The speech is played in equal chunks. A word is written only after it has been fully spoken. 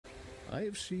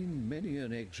I've seen many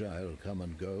an exile come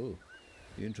and go,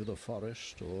 into the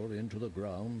forest or into the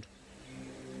ground.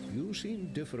 You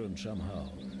seem different somehow.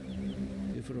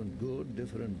 Different good,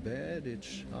 different bad,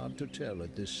 it's hard to tell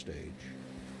at this stage.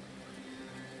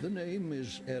 The name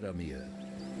is Eramir,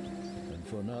 and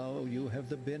for now you have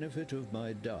the benefit of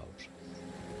my doubt.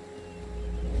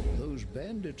 Those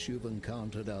bandits you've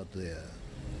encountered out there,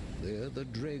 they're the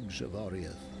dregs of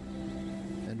Oriath.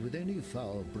 And with any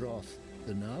foul broth,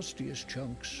 the nastiest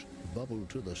chunks bubble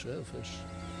to the surface.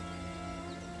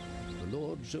 The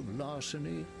lords of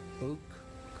Larceny, Oak,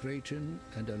 Creighton,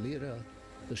 and Alira,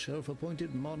 the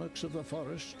self-appointed monarchs of the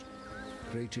forest,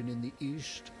 Creighton in the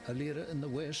east, Alira in the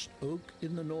west, Oak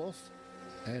in the north,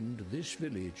 and this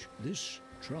village, this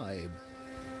tribe,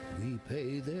 we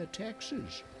pay their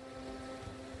taxes.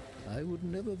 I would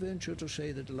never venture to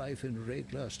say that life in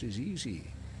Wraeclast is easy,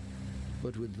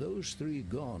 but with those three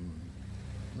gone,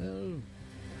 well,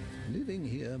 living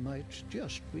here might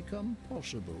just become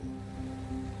possible.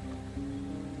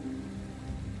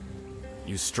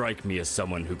 You strike me as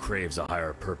someone who craves a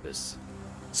higher purpose.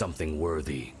 Something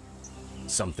worthy.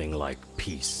 Something like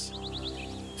peace.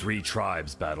 3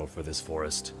 tribes battle for this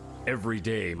forest. Every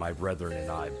day my brethren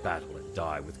and I battle and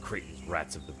die with Creighton's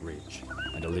rats of the bridge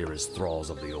and Alira's thralls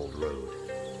of the old road.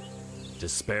 To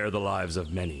spare the lives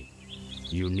of many,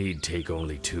 you need take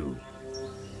only 2.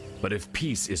 But if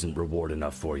peace isn't reward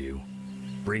enough for you,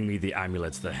 bring me the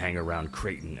amulets that hang around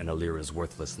Creighton and Alira's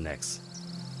worthless necks.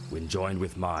 When joined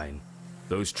with mine,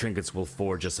 those trinkets will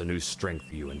forge us a new strength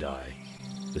for you and I.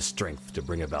 The strength to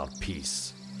bring about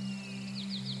peace.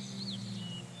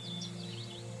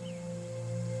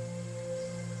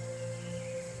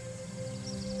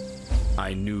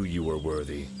 I knew you were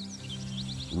worthy.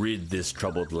 Rid this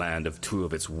troubled land of 2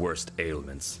 of its worst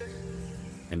ailments.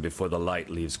 And before the light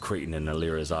leaves Creighton and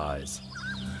Alira's eyes,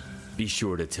 be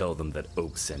sure to tell them that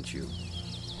Oak sent you.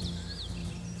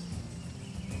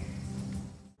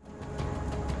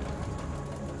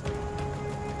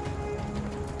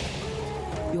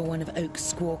 You're one of Oak's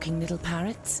squawking little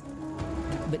parrots?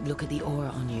 But look at the aura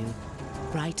on you.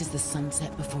 Bright as the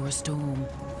sunset before a storm,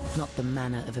 not the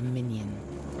manner of a minion.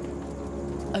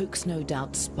 Oak's no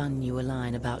doubt spun you a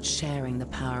line about sharing the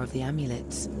power of the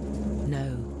amulets.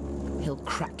 No, he'll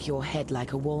crack your head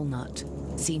like a walnut.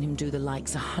 Seen him do the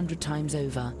likes 100 times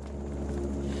over.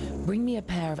 Bring me a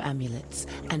pair of amulets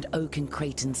and Oak and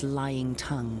Creighton's lying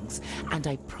tongues, and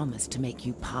I promise to make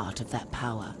you part of that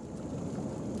power.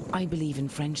 I believe in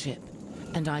friendship,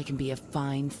 and I can be a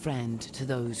fine friend to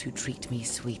those who treat me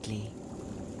sweetly.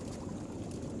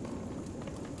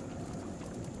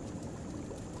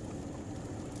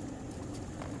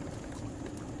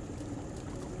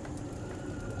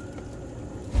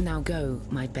 Now go,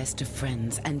 my best of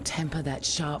friends, and temper that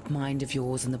sharp mind of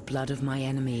yours in the blood of my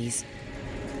enemies.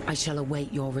 I shall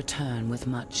await your return with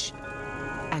much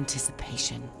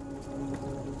anticipation.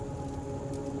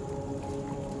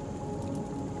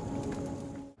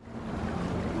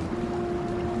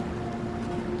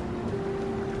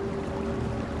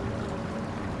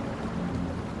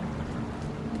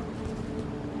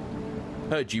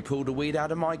 Heard you pulled a weed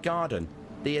out of my garden.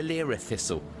 The Alira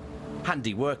thistle.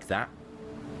 Handy work, that.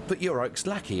 But you're Oak's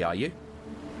lackey, are you?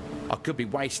 I could be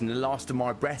wasting the last of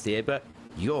my breath here, but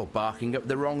you're barking up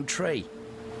the wrong tree.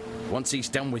 Once he's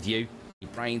done with you,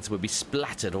 your brains will be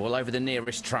splattered all over the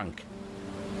nearest trunk.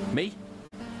 Me?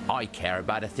 I care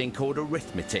about a thing called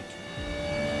arithmetic.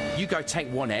 You go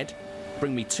take 1 head,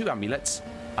 bring me 2 amulets,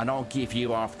 and I'll give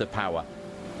you half the power.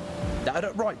 That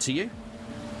look right to you?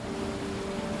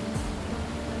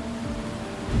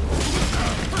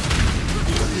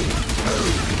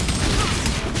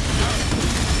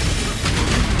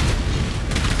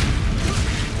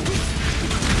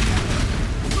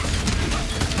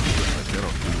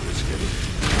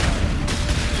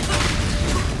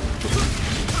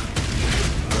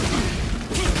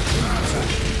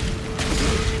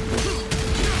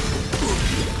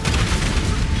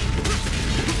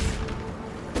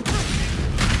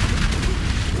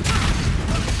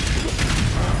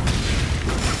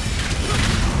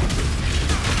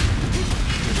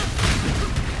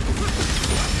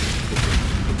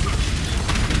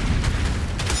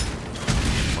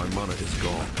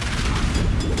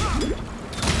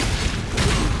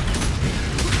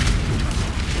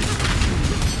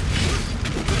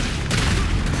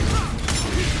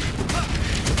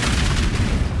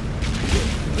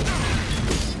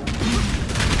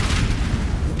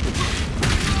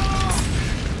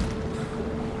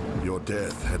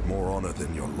 Death had more honor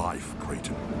than your life,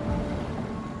 Creighton.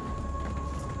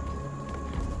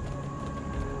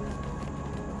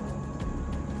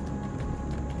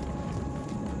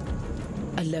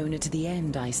 A loner to the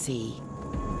end, I see.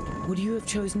 Would you have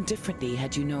chosen differently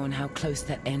had you known how close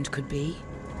that end could be?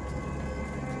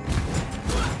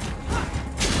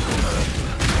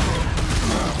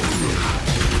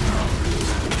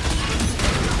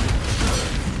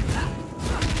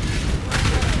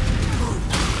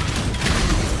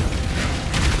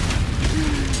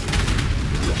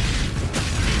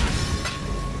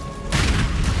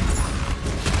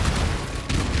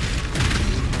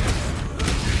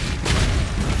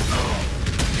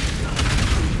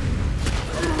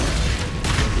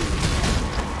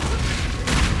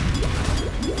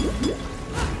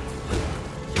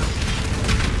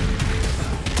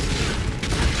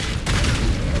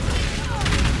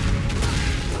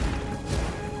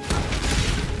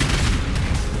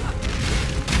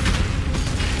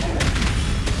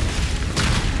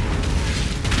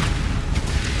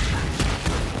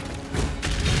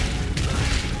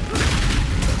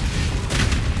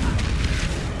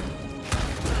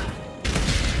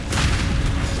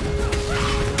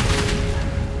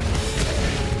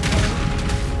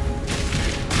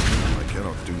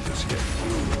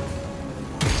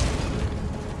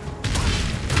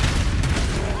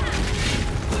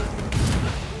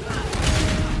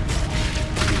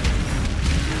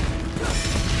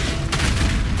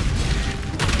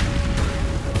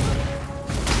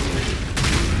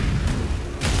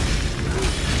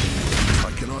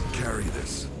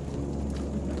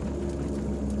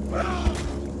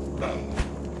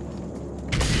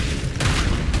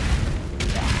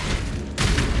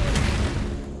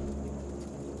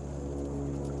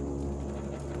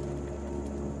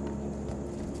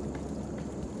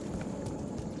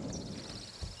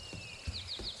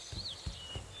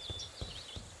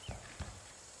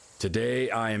 Today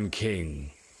I am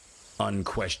king,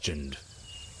 unquestioned,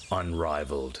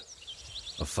 unrivaled.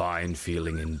 A fine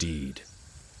feeling indeed.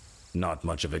 Not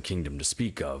much of a kingdom to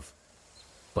speak of,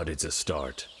 but it's a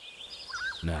start.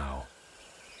 Now,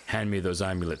 hand me those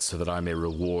amulets so that I may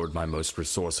reward my most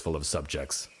resourceful of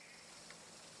subjects.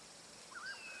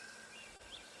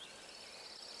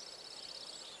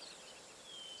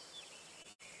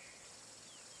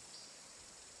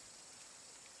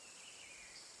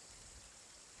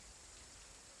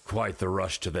 Quite the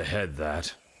rush to the head,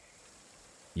 that.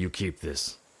 You keep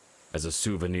this, as a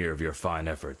souvenir of your fine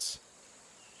efforts.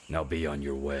 Now be on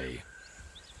your way.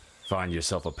 Find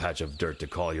yourself a patch of dirt to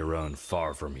call your own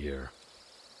far from here.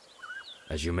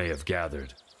 As you may have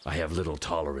gathered, I have little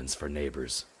tolerance for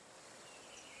neighbors.